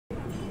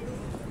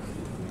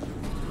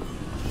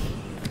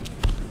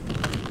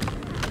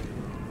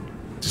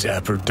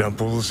Zapper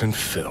dumples and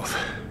filth.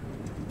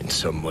 In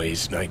some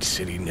ways, Night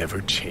City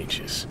never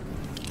changes.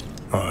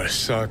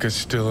 Arasaka's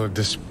still a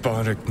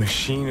despotic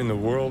machine and the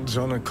world's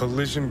on a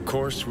collision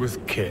course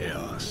with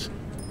chaos.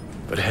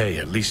 But hey,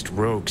 at least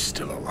Rogue's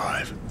still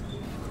alive.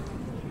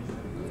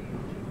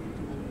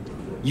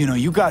 You know,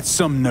 you got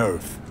some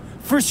nerve.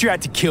 First you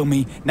had to kill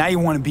me, now you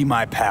want to be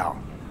my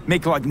pal.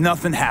 Make like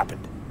nothing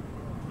happened.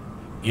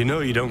 You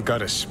know you don't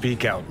gotta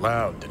speak out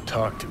loud to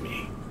talk to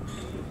me.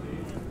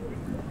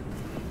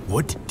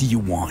 What do you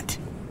want?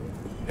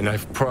 And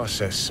I've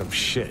processed some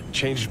shit,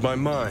 changed my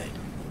mind.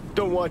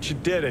 Don't want you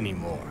dead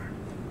anymore.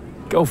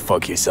 Go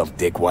fuck yourself,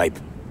 dickwipe.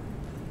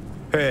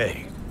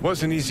 Hey,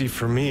 wasn't easy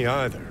for me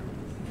either.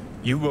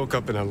 You woke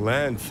up in a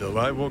landfill,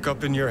 I woke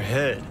up in your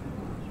head.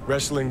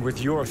 Wrestling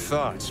with your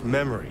thoughts,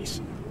 memories.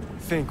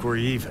 Think we're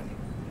even.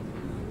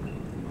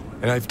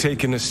 And I've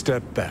taken a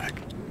step back,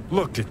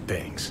 looked at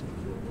things.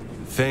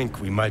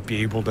 Think we might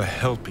be able to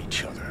help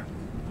each other.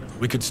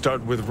 We could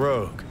start with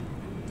Rogue.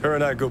 Her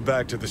and I go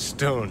back to the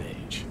Stone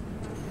Age.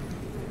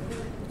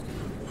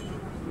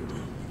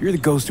 You're the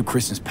ghost of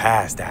Christmas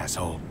past,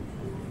 asshole.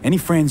 Any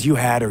friends you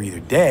had are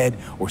either dead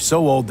or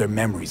so old their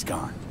memory's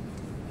gone.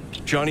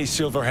 Johnny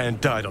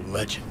Silverhand died a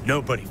legend.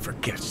 Nobody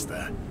forgets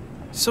that.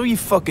 So you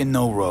fucking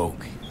know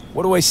Rogue.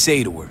 What do I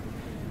say to her?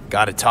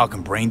 Got a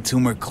talking brain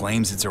tumor,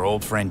 claims it's her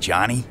old friend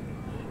Johnny?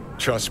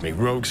 Trust me,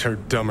 Rogue's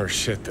heard dumber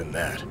shit than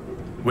that.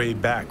 Way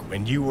back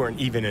when you weren't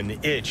even an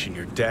itch in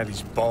your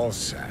daddy's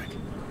ballsack.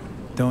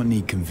 Don't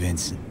need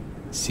convincing.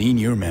 Seeing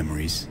your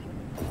memories,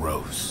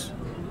 gross.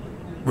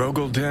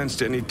 Rogue'll dance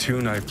to any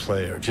tune I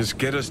play or just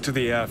get us to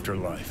the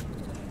afterlife.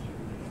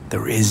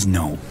 There is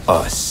no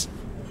us.